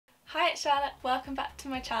Hi, it's Charlotte, welcome back to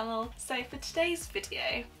my channel. So for today's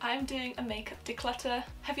video, I'm doing a makeup declutter.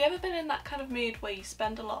 Have you ever been in that kind of mood where you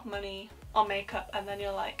spend a lot of money on makeup and then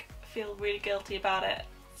you're like, feel really guilty about it?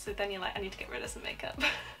 So then you're like, I need to get rid of some makeup.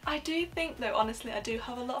 I do think though, honestly, I do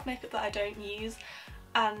have a lot of makeup that I don't use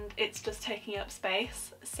and it's just taking up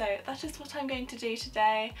space. So that is what I'm going to do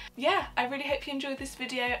today. Yeah, I really hope you enjoyed this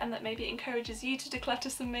video and that maybe it encourages you to declutter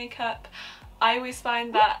some makeup. I always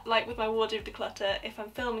find that, like with my wardrobe declutter, if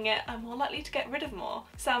I'm filming it, I'm more likely to get rid of more.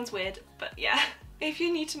 Sounds weird, but yeah. If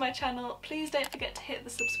you're new to my channel, please don't forget to hit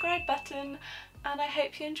the subscribe button, and I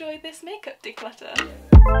hope you enjoy this makeup declutter.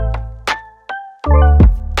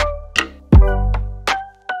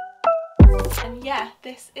 And yeah,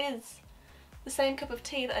 this is the same cup of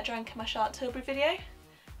tea that I drank in my Charlotte Tilbury video,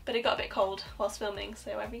 but it got a bit cold whilst filming,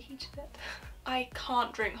 so I reheated it. I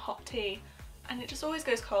can't drink hot tea, and it just always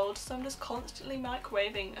goes cold, so I'm just constantly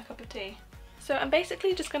microwaving a cup of tea. So I'm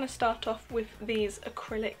basically just going to start off with these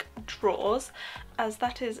acrylic drawers, as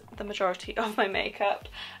that is the majority of my makeup,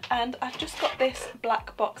 and I've just got this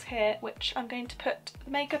black box here which I'm going to put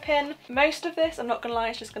the makeup in. Most of this, I'm not going to lie,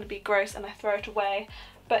 is just going to be gross and I throw it away,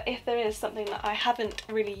 but if there is something that I haven't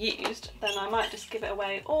really used, then I might just give it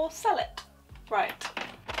away or sell it. Right.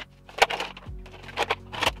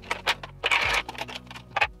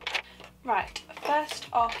 Right, first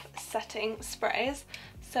off, setting sprays.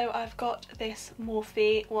 So I've got this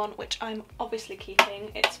Morphe one, which I'm obviously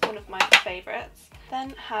keeping, it's one of my favourites.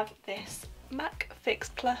 Then have this MAC Fix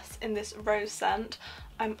Plus in this rose scent.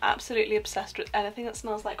 I'm absolutely obsessed with anything that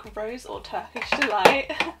smells like rose or Turkish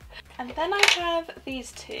delight. And then I have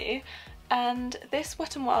these two, and this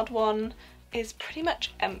Wet n Wild one is pretty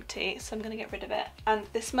much empty, so I'm going to get rid of it. And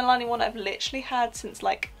this Milani one I've literally had since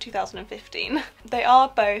like 2015. They are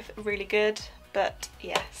both really good, but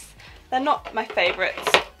yes, they're not my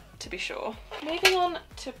favourites, to be sure. Moving on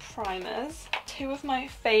to primers. Two of my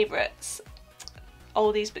favourites,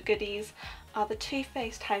 oldies but goodies, are the Too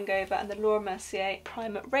Faced Hangover and the Laura Mercier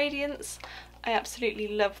Primer Radiance. I absolutely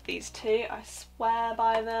love these two, I swear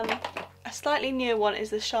by them. A slightly newer one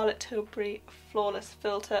is the Charlotte Tilbury Flawless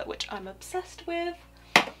Filter, which I'm obsessed with.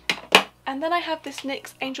 And then I have this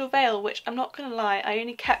NYX Angel Veil, which I'm not going to lie, I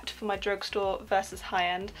only kept for my drugstore versus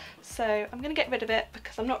high-end, so I'm going to get rid of it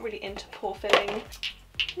because I'm not really into pore filling.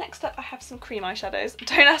 Next up I have some cream eyeshadows.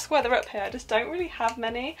 Don't ask why they're up here, I just don't really have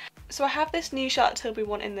many. So I have this new Charlotte Tilbury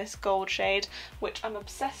one in this gold shade, which I'm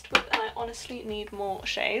obsessed with and I honestly need more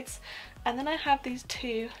shades. And then I have these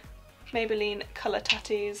two Maybelline Colour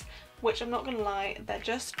Tattoos, which I'm not going to lie, they're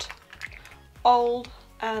just old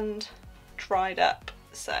and dried up,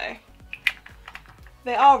 so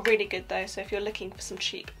they are really good though, so if you're looking for some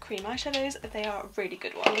cheap cream eyeshadows, they are really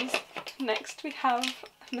good ones. Next we have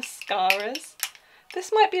mascaras.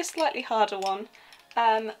 This might be a slightly harder one.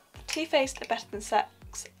 Too Faced Better Than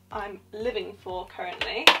Sex I'm living for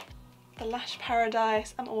currently. The Lash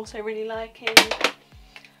Paradise I'm also really liking.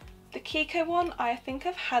 The Kiko one, I think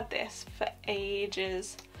I've had this for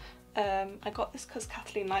ages. I got this because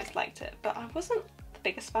Kathleen Knights liked it, but I wasn't the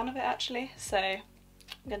biggest fan of it actually, so I'm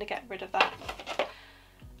going to get rid of that.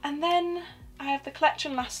 And then I have the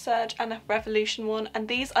Collection Last Surge and a Revolution one, and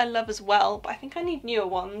these I love as well, but I think I need newer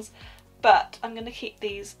ones, but I'm going to keep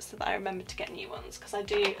these so that I remember to get new ones because I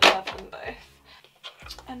do love them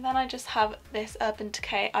both. And then I just have this Urban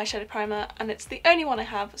Decay eyeshadow primer, and it's the only one I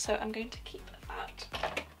have, so I'm going to keep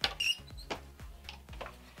that.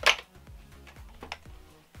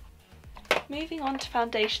 Moving on to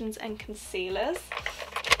foundations and concealers.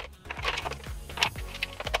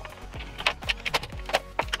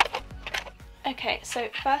 Okay, so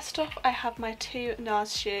first off I have my two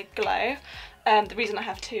NARS Sheer Glow. The reason I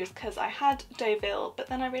have two is because I had Deauville, but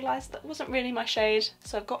then I realised that wasn't really my shade,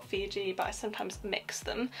 so I've got Fiji, but I sometimes mix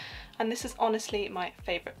them. And this is honestly my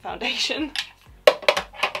favourite foundation.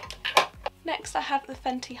 Next I have the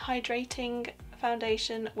Fenty Hydrating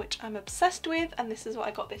Foundation, which I'm obsessed with, and this is what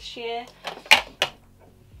I got this year.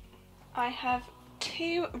 I have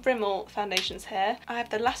two Rimmel foundations here. I have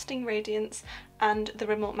the Lasting Radiance and the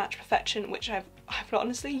Rimmel Match Perfection, which I've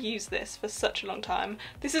honestly used this for such a long time.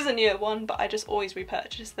 This is a newer one, but I just always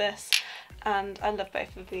repurchase this, and I love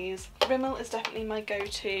both of these. Rimmel is definitely my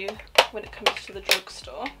go-to when it comes to the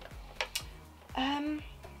drugstore.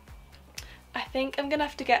 I think I'm gonna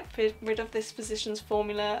have to get rid of this Physicians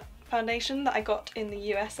Formula foundation that I got in the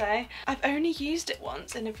USA. I've only used it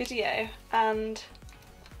once in a video, and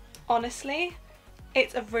honestly,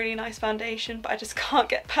 it's a really nice foundation, but I just can't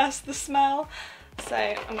get past the smell, so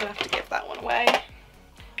I'm gonna have to give that one away.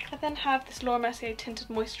 I then have this Laura Mercier Tinted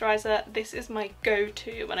Moisturiser. This is my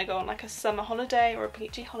go-to when I go on like a summer holiday or a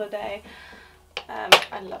beachy holiday.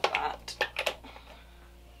 I love that.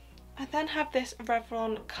 I then have this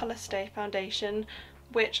Revlon Colour Stay foundation,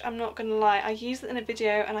 which I'm not gonna lie, I used it in a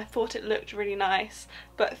video and I thought it looked really nice,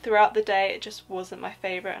 but throughout the day it just wasn't my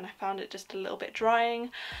favourite and I found it just a little bit drying.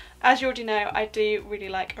 As you already know, I do really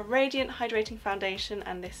like a radiant hydrating foundation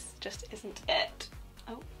and this just isn't it.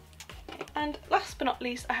 Oh. And last but not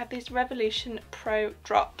least, I have these Revolution Pro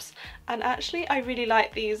drops, and actually I really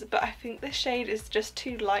like these, but I think this shade is just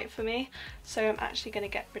too light for me, so I'm actually going to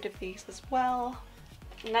get rid of these as well.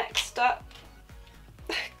 Next up,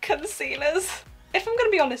 concealers. If I'm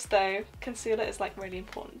going to be honest though, concealer is like really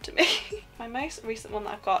important to me. My most recent one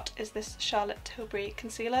that I've got is this Charlotte Tilbury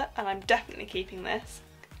concealer, and I'm definitely keeping this.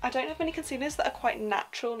 I don't have many concealers that are quite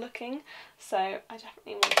natural looking, so I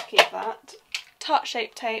definitely want to keep that. Tarte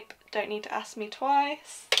Shape Tape, don't need to ask me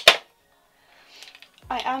twice.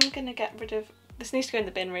 I am going to get rid of, this needs to go in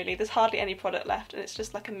the bin really, there's hardly any product left and it's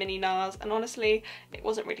just like a mini NARS, and honestly it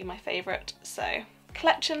wasn't really my favourite, so.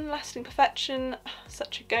 Collection Lasting Perfection,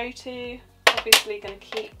 such a go-to. Obviously going to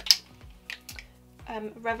keep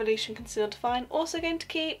Revolution Conceal Define, also going to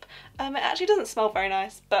keep. It actually doesn't smell very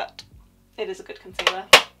nice, but it is a good concealer.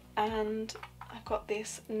 And I've got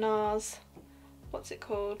this NARS, what's it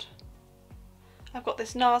called? I've got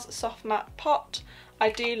this NARS Soft Matte Pot. I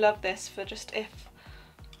do love this for just if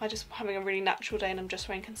I'm just having a really natural day and I'm just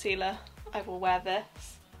wearing concealer, I will wear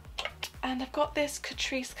this. And I've got this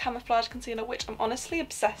Catrice Camouflage Concealer, which I'm honestly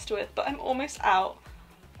obsessed with, but I'm almost out.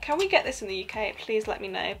 Can we get this in the UK? Please let me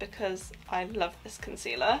know, because I love this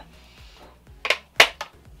concealer.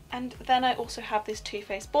 And then I also have this Too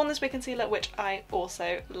Faced Born This Way concealer, which I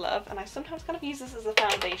also love, and I sometimes kind of use this as a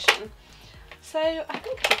foundation. So I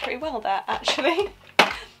think I did pretty well there, actually.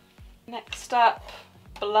 Next up,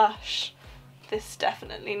 blush. This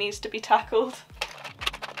definitely needs to be tackled.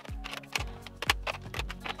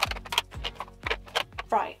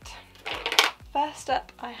 Right, first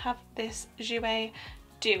up I have this Jouer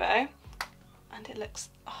Duo, and it looks,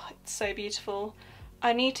 oh, it's so beautiful.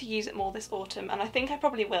 I need to use it more this autumn, and I think I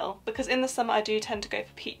probably will, because in the summer I do tend to go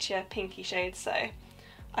for peachier, pinky shades, so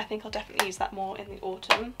I think I'll definitely use that more in the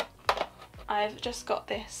autumn. I've just got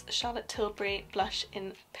this Charlotte Tilbury blush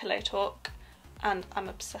in Pillow Talk, and I'm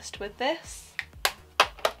obsessed with this.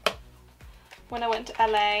 When I went to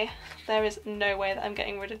LA, there is no way that I'm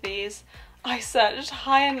getting rid of these. I searched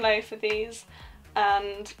high and low for these,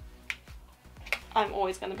 and I'm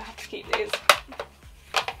always going to have to keep these.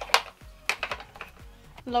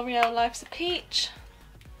 L'Oreal Life's a Peach,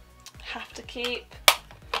 have to keep.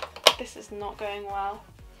 This is not going well.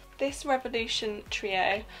 This Revolution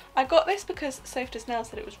Trio, I got this because Sophie Snell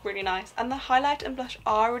said it was really nice, and the highlight and blush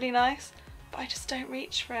are really nice, but I just don't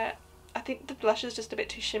reach for it. I think the blush is just a bit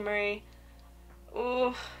too shimmery.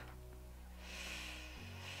 Ooh.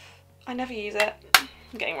 I never use it.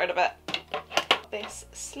 I'm getting rid of it. This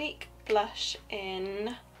Sleek blush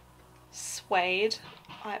in Suede.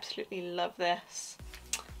 I absolutely love this.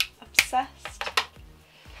 Obsessed.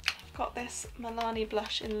 I've got this Milani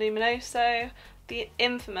blush in Luminoso, the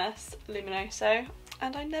infamous Luminoso,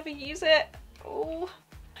 and I never use it. Oh,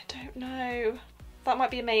 I don't know. That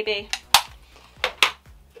might be a maybe.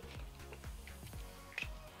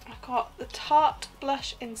 I've got the Tarte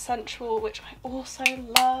blush in Sensual, which I also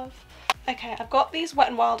love. Okay, I've got these Wet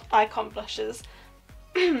n Wild Icon blushes,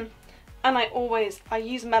 and I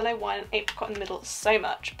use Mellow Wine and Apricot in the middle so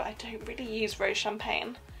much, but I don't really use Rose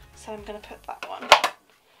Champagne, so I'm going to put that one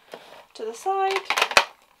to the side.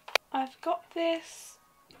 I've got this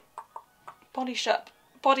Body Shop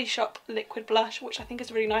liquid blush, which I think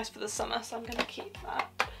is really nice for the summer, so I'm going to keep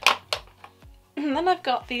that. And then I've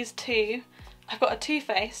got these two. I've got a Too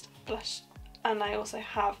Faced blush, and I also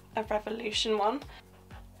have a Revolution one.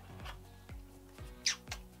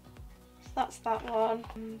 That's that one,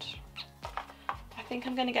 and I think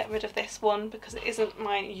I'm going to get rid of this one because it isn't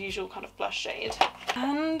my usual kind of blush shade.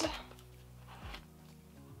 And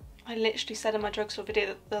I literally said in my drugstore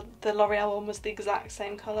video that the L'Oreal one was the exact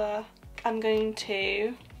same colour. I'm going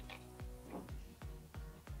to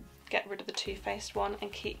get rid of the Too Faced one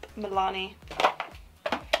and keep Milani.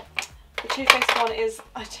 The Too Faced one is,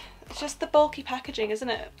 it's just the bulky packaging, isn't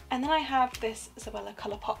it? And then I have this Zoella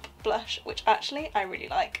Colourpop blush, which actually I really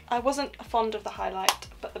like. I wasn't fond of the highlight,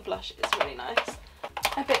 but the blush is really nice.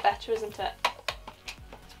 A bit better, isn't it?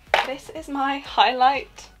 This is my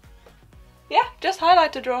highlight. Yeah, just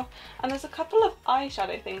highlighter drawer. And there's a couple of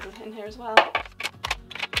eyeshadow things in here as well.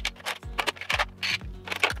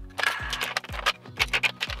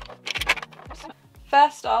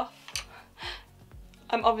 First off,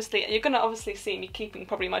 you're going to obviously see me keeping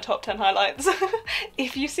probably my top 10 highlights.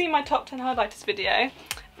 If you see my top 10 highlighters video,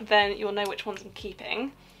 then you'll know which ones I'm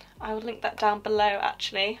keeping. I will link that down below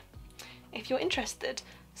actually, if you're interested.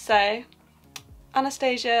 So,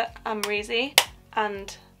 Anastasia Amrezy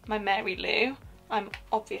and my Mary Lou, I'm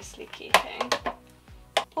obviously keeping.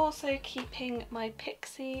 Also keeping my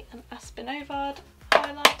Pixie and Aspinovard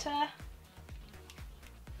highlighter.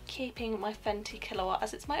 Keeping my Fenty Kilowatt,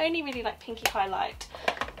 as it's my only really like pinky highlight.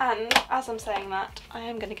 And as I'm saying that, I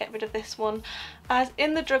am going to get rid of this one, as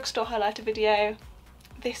in the drugstore highlighter video,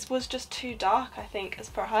 this was just too dark, I think, as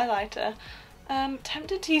for a highlighter.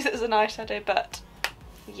 Tempted to use it as an eyeshadow, but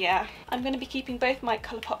yeah. I'm going to be keeping both my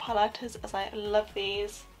Colourpop highlighters, as I love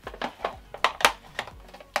these.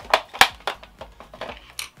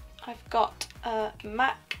 I've got a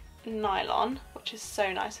MAC Nylon, which is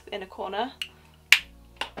so nice with the inner corner.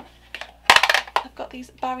 I've got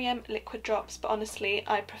these Barry M liquid drops, but honestly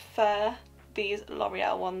I prefer these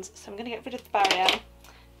L'Oreal ones, so I'm going to get rid of the Barry M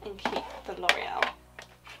and keep the L'Oreal.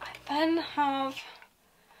 I then have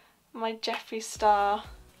my Jeffree Star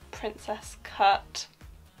Princess Cut.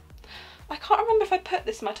 I can't remember if I put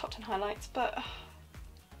this in my top 10 highlights, but I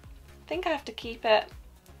think I have to keep it.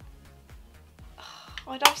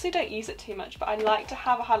 I obviously don't use it too much, but I like to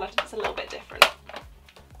have a highlighter that's a little bit different.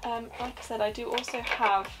 Like I said, I do also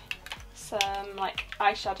have some like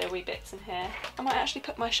eyeshadowy bits in here. I might actually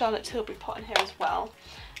put my Charlotte Tilbury pot in here as well.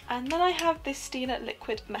 And then I have this Stila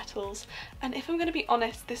Liquid Metals, and if I'm going to be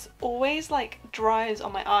honest, this always like dries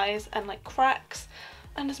on my eyes and like cracks,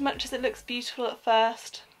 and as much as it looks beautiful at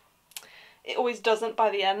first, it always doesn't by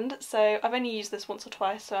the end. So I've only used this once or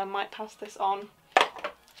twice, so I might pass this on.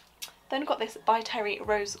 Then I've got this By Terry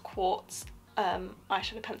Rose Quartz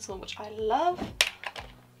eyeshadow pencil, which I love.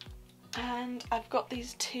 And I've got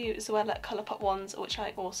these two Zoella Colourpop ones, which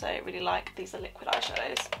I also really like. These are liquid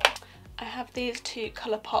eyeshadows. I have these two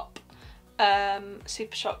Colourpop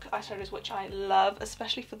Super Shock eyeshadows, which I love,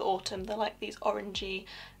 especially for the autumn. They're like these orangey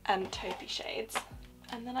and taupey shades.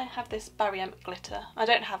 And then I have this Barry M glitter. I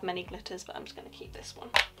don't have many glitters, but I'm just going to keep this one.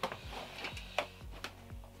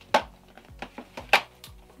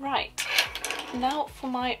 Right, now for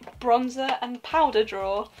my bronzer and powder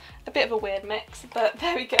drawer. A bit of a weird mix, but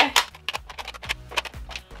there we go.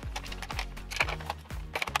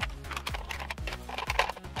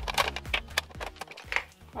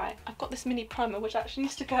 Right, I've got this mini primer, which actually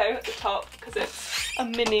needs to go at the top because it's a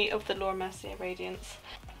mini of the Laura Mercier Radiance.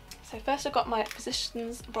 So first I've got my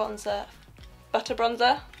Physicians Bronzer Butter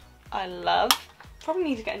Bronzer. I love. Probably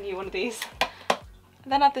need to get a new one of these.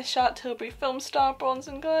 And then I have this Charlotte Tilbury Film Star Bronze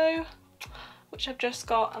and Glow, which I've just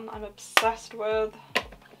got and I'm obsessed with.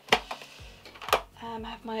 I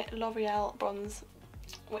have my L'Oreal bronze,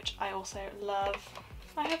 which I also love.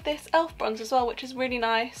 I have this e.l.f. bronze as well, which is really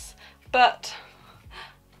nice, but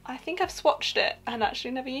I think I've swatched it and actually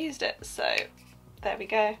never used it, so there we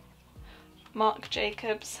go. Marc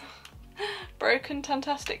Jacobs Broken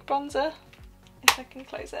Tantastic Bronzer, if I can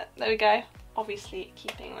close it. There we go. Obviously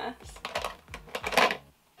keeping this.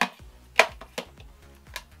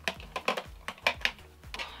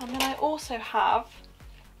 And then I also have,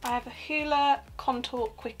 a Hoola Contour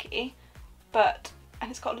Quickie, and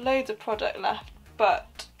it's got loads of product left,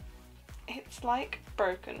 but it's like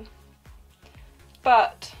broken.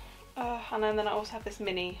 But, and then I also have this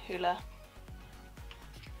mini Hoola.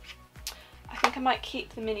 I think I might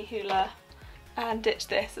keep the mini Hoola and ditch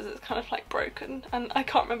this, as it's kind of like broken, and I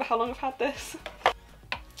can't remember how long I've had this.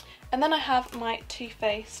 And then I have my Too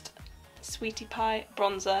Faced Sweetie Pie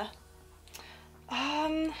Bronzer.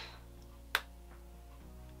 I'm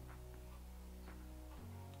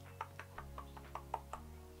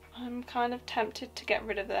kind of tempted to get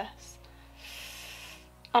rid of this.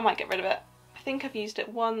 I might get rid of it. I think I've used it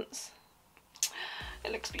once.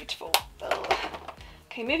 It looks beautiful. Ugh.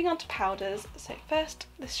 Okay, moving on to powders. So first,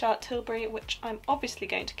 this Charlotte Tilbury, which I'm obviously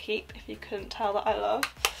going to keep, if you couldn't tell that I love.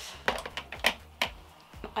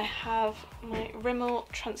 I have my Rimmel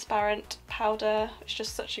Transparent Powder, which is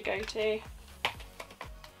just such a go-to.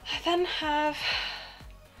 I then have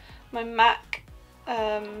my MAC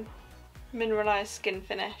Mineralized Skin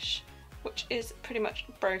Finish, which is pretty much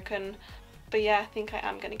broken, but yeah, I think I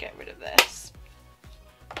am going to get rid of this.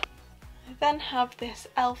 I then have this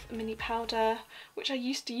e.l.f. mini powder, which I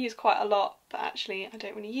used to use quite a lot, but actually I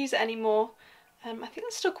don't really use it anymore. I think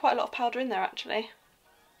there's still quite a lot of powder in there actually.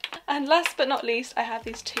 And last but not least, I have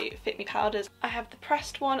these two Fit Me powders. I have the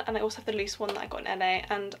pressed one and I also have the loose one that I got in LA,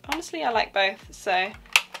 and honestly I like both, so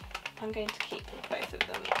I'm going to keep both of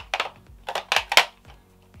them.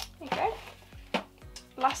 There you go.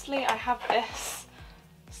 Lastly, I have this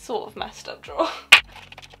sort of messed up drawer.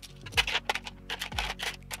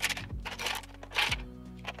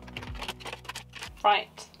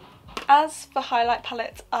 Right, As for highlight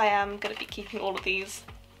palettes, I am going to be keeping all of these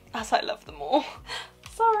as I love them all.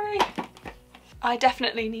 Sorry. I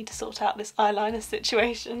definitely need to sort out this eyeliner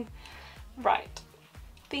situation. Right,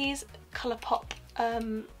 these Colourpop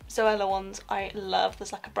Zoella ones I love.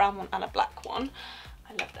 There's like a brown one and a black one.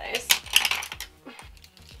 I love those.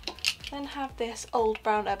 Then have this old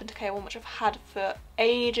brown Urban Decay one which I've had for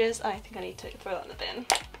ages. I think I need to throw that in the bin.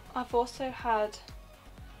 I've also had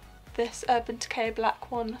this Urban Decay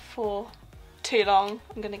black one for too long.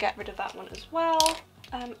 I'm going to get rid of that one as well.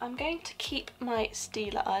 I'm going to keep my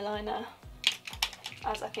Stila eyeliner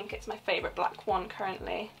as I think it's my favourite black one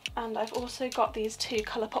currently. And I've also got these two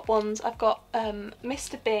Colourpop ones. I've got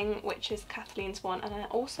Mr. Bing, which is Kathleen's one, and I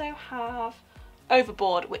also have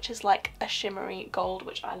Overboard, which is like a shimmery gold,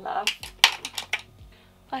 which I love.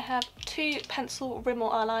 I have two pencil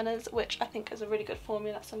Rimmel eyeliners, which I think is a really good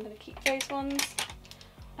formula, so I'm going to keep those ones.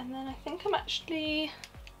 And then I think I'm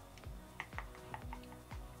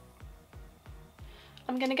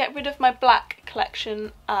going to get rid of my black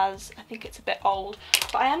collection as I think it's a bit old,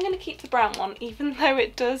 but I am going to keep the brown one even though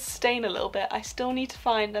it does stain a little bit. I still need to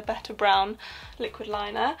find a better brown liquid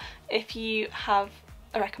liner. If you have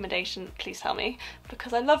a recommendation, please tell me,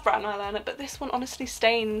 because I love brown eyeliner, but this one honestly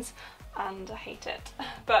stains and I hate it.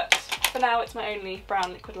 But for now it's my only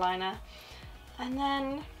brown liquid liner. And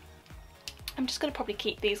then I'm just going to probably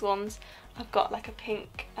keep these ones. I've got like a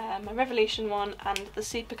pink, my Revolution one, and the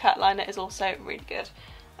Super Cat liner is also really good.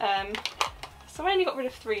 So I only got rid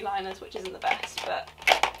of 3 liners, which isn't the best, but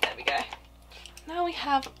there we go. Now we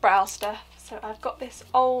have brow stuff. So I've got this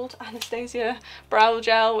old Anastasia brow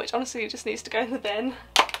gel, which honestly just needs to go in the bin.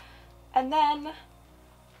 And then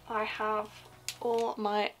I have all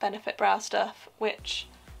my Benefit brow stuff, which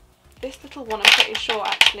this little one I'm pretty sure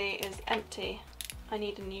actually is empty. I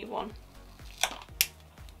need a new one.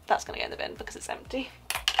 That's going to go in the bin because it's empty.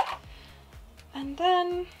 And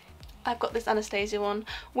then I've got this Anastasia one,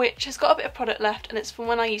 which has got a bit of product left, and it's from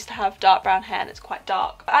when I used to have dark brown hair and it's quite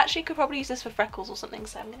dark. But actually could probably use this for freckles or something,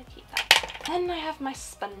 so I'm going to keep that. Then I have my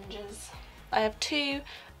sponges. I have 2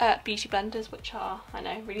 beauty blenders, which are, I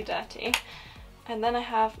know, really dirty. And then I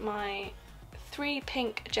have my 3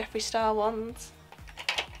 pink Jeffree Star ones.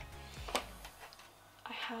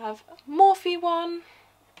 I have a Morphe one.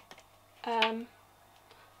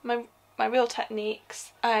 My Real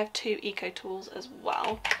Techniques. I have 2 Eco Tools as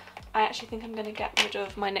well. I actually think I'm going to get rid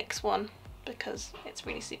of my NYX one because it's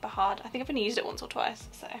really super hard. I think I've only used it once or twice,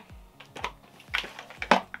 so.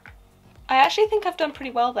 I actually think I've done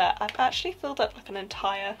pretty well there. I've actually filled up like an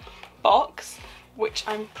entire box, which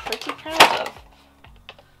I'm pretty proud of.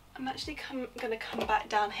 I'm actually going to come back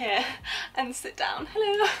down here and sit down,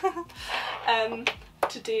 hello,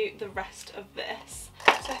 to do the rest of this.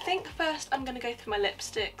 So I think first I'm going to go through my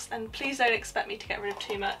lipsticks, and please don't expect me to get rid of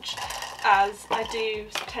too much, as I do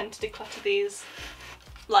tend to declutter these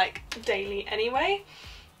like daily anyway.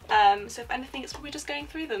 So if anything, it's probably just going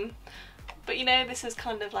through them. But you know, this is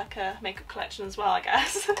kind of like a makeup collection as well, I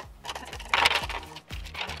guess.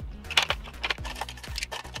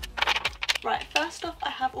 Right, first off I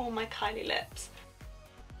have all my Kylie lips.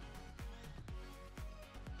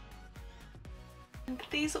 And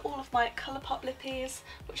these are all of my Colourpop lippies,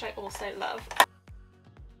 which I also love.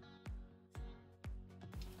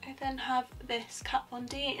 I then have this Kat Von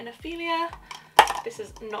D in Ophelia. This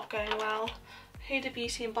is not going well. Huda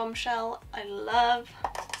Beauty in Bombshell, I love.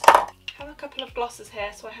 I have a couple of glosses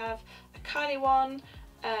here, so I have a Kylie one,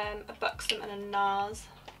 a Buxom and a NARS.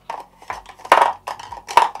 I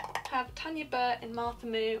have Tanya Burr in Martha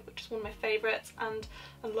Moo, which is one of my favourites, and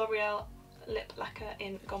a L'Oreal lip lacquer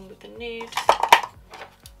in Gone with the Nude.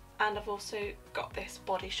 And I've also got this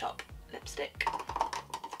Body Shop lipstick.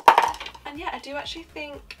 And yeah, I do actually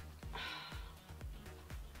think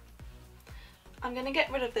I'm going to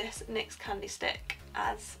get rid of this NYX Candy Stick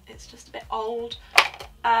as it's just a bit old,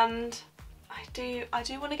 and I do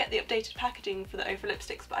want to get the updated packaging for the Over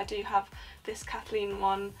lipsticks, but I do have this Kathleen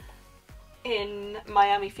one in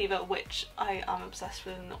Miami Fever, which I am obsessed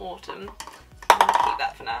with in the autumn. I'm going to keep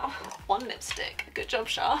that for now. One lipstick, good job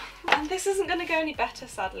Char. And this isn't going to go any better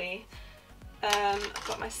sadly. I've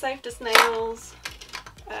got my Safe Dust nails,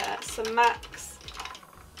 some MAC's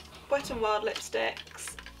Wet n Wild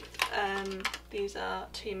lipsticks, these are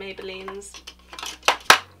 2 Maybellines,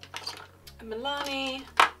 a Milani,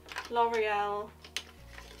 L'Oreal,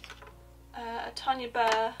 a Tanya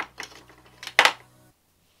Burr.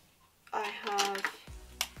 I have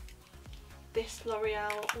this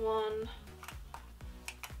L'Oreal one,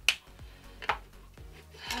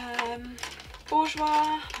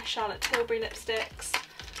 Bourjois, my Charlotte Tilbury lipsticks.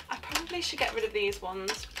 I probably should get rid of these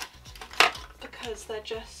ones because they're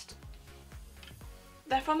just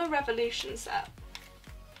They're from a Revolution set.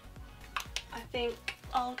 I think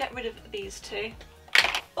I'll get rid of these two.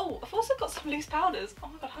 Oh, I've also got some loose powders. Oh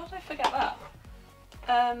my god, how did I forget that?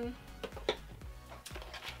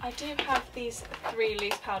 I do have these 3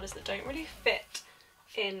 loose powders that don't really fit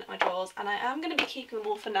in my drawers, and I am going to be keeping them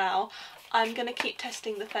all for now. I'm going to keep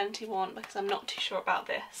testing the Fenty one because I'm not too sure about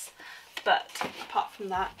this, but apart from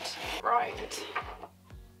that, right.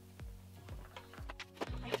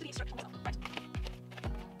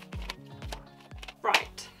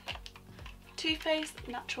 Right. Too Faced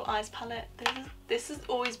Natural Eyes palette. This has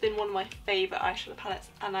always been one of my favourite eyeshadow palettes,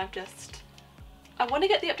 and I want to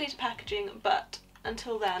get the updated packaging, but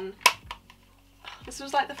until then, this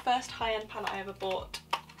was like the first high-end palette I ever bought.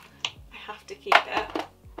 I have to keep it.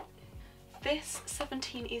 This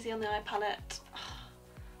 17 Easy on the Eye palette,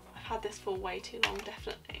 I've had this for way too long,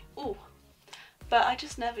 definitely. Ooh, but I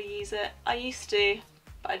just never use it. I used to,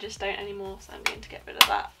 but I just don't anymore, so I'm going to get rid of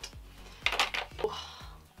that. Ooh,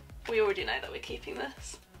 we already know that we're keeping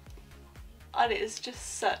this. And it is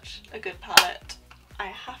just such a good palette. I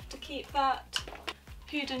have to keep that.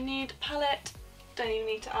 Huda Nude palette, don't even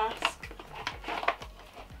need to ask.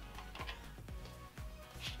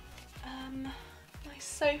 My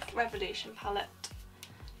Soph Revolution palette.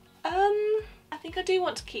 I think I do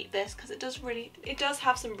want to keep this because it does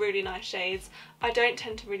have some really nice shades. I don't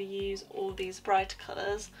tend to really use all these brighter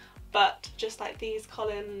colours, but just like these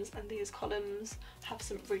columns and these columns have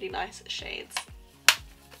some really nice shades.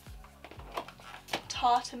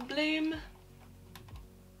 Tarte and Bloom.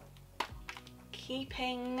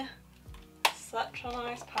 Keeping such a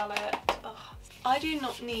nice palette. Ugh. I do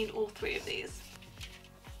not need all 3 of these.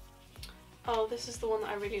 Oh, this is the one that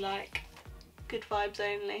I really like. Good Vibes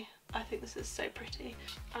Only. I think this is so pretty.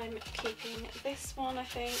 I'm keeping this one, I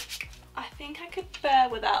think. I think I could bear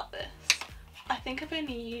without this. I think I've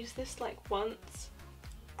only used this like once.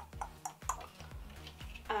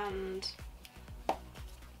 And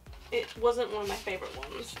it wasn't one of my favourite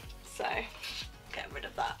ones, so get rid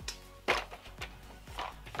of that.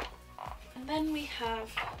 And then we have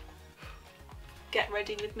Get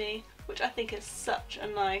Ready With Me, which I think is such a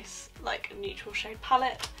nice like neutral shade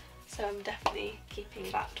palette, so I'm definitely keeping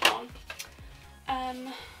that one.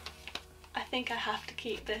 I think I have to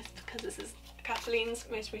keep this because this is Kathleen's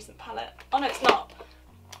most recent palette. Oh no, it's not,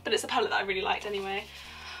 but it's a palette that I really liked anyway.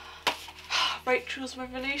 Rachel's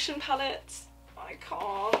Revolution palettes. I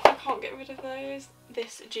can't get rid of those.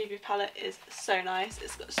 This Juvia's palette is so nice.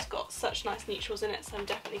 It's got such nice neutrals in it, so I'm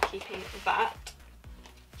definitely keeping that.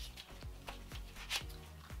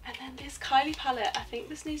 And then this Kylie palette, I think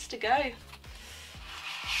this needs to go.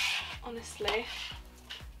 Honestly,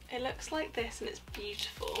 it looks like this and it's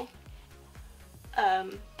beautiful.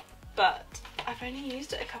 But I've only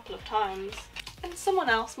used it a couple of times, and someone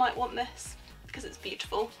else might want this because it's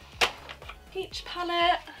beautiful. Peach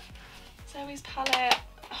palette. Zoe's palette,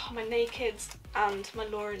 oh, my Nakeds and my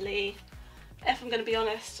Laura Lee. If I'm going to be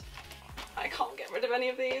honest, I can't get rid of any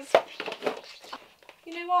of these.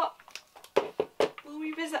 You know what? We'll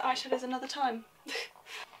revisit eyeshadows another time.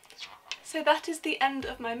 So that is the end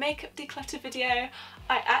of my makeup declutter video.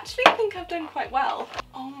 I actually think I've done quite well.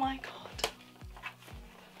 Oh my god.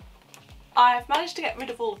 I've managed to get rid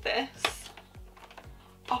of all of this.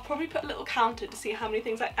 I'll probably put a little counter to see how many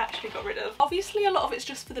things I actually got rid of. Obviously a lot of it's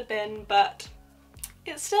just for the bin, but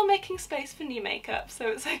it's still making space for new makeup, so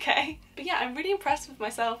it's okay. But yeah, I'm really impressed with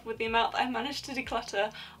myself with the amount that I managed to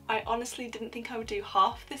declutter. I honestly didn't think I would do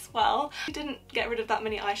half this well. I didn't get rid of that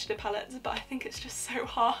many eyeshadow palettes, but I think it's just so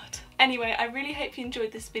hard. Anyway, I really hope you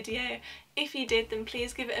enjoyed this video. If you did, then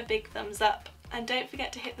please give it a big thumbs up. And don't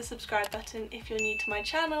forget to hit the subscribe button if you're new to my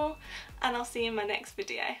channel. And I'll see you in my next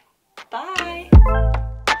video. Bye!